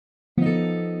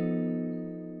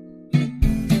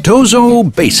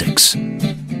Tosoh Basics.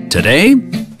 Today,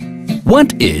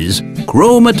 what is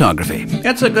chromatography?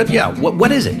 That's a good, yeah.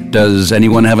 What is it? Does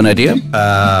anyone have an idea?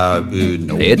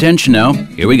 No. Pay attention now.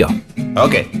 Here we go.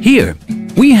 Okay. Here,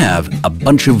 we have a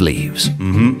bunch of leaves.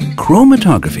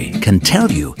 Chromatography can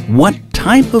tell you what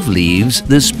type of leaves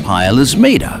this pile is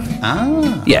made of.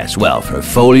 Ah. Yes, well, for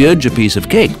foliage, a piece of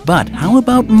cake. But how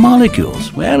about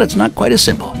molecules? Well, it's not quite as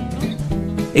simple.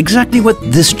 Exactly what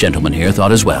this gentleman here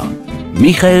thought as well.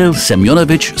 Mikhail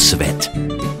Semyonovich Svet.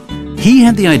 He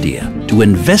had the idea to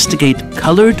investigate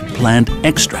colored plant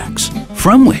extracts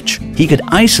from which he could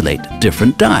isolate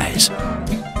different dyes.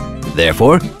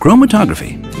 Therefore,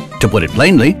 chromatography. To put it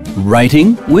plainly,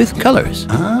 writing with colors.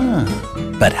 Ah.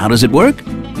 But how does it work?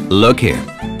 Look here.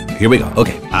 Here we go.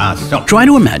 Okay. So. Try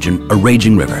to imagine a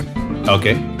raging river.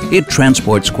 Okay. It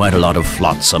transports quite a lot of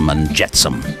flotsam and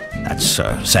jetsam. That's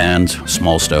sand,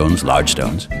 small stones, large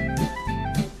stones.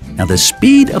 Now, the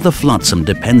speed of the flotsam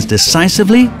depends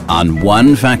decisively on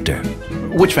one factor.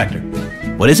 Which factor?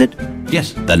 What is it?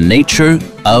 Yes. The nature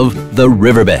of the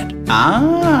riverbed.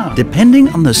 Ah. Depending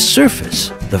on the surface,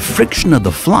 the friction of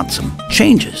the flotsam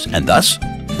changes, and thus,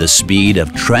 the speed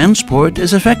of transport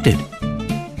is affected.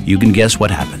 You can guess what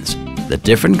happens. The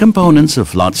different components of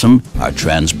flotsam are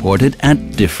transported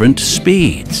at different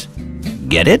speeds.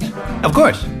 Get it? Of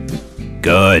course.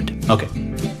 Good. Okay.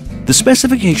 The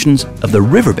specifications of the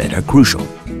riverbed are crucial.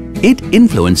 It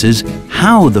influences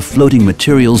how the floating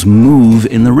materials move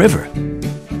in the river.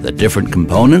 The different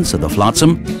components of the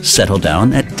flotsam settle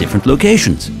down at different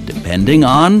locations, depending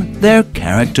on their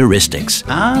characteristics.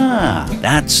 Ah.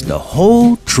 That's the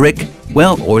whole trick,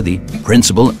 well, or the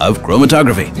principle of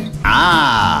chromatography.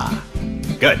 Ah.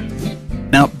 Good.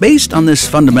 Now, based on this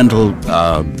fundamental,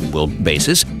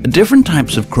 basis, different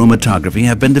types of chromatography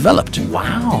have been developed.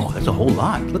 Wow, that's a whole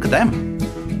lot. Look at them.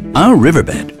 Our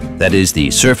riverbed, that is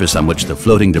the surface on which the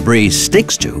floating debris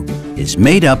sticks to, is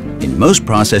made up in most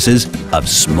processes of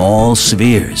small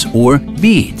spheres or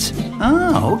beads.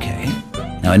 Oh, okay.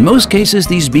 Now, in most cases,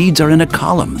 these beads are in a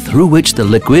column through which the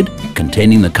liquid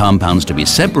containing the compounds to be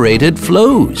separated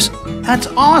flows. That's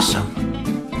awesome.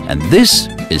 And this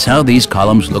is how these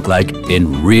columns look like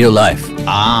in real life.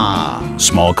 Ah.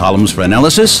 Small columns for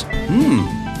analysis,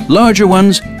 larger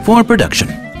ones for production.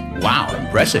 Wow,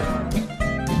 impressive.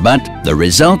 But the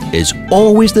result is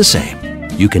always the same.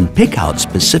 You can pick out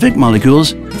specific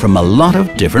molecules from a lot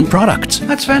of different products.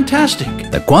 That's fantastic.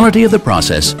 The quality of the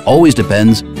process always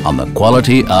depends on the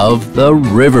quality of the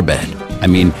riverbed. I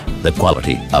mean, the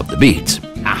quality of the beads.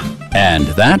 Ah. And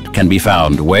that can be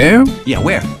found where? Yeah,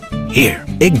 where? Here.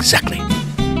 Exactly.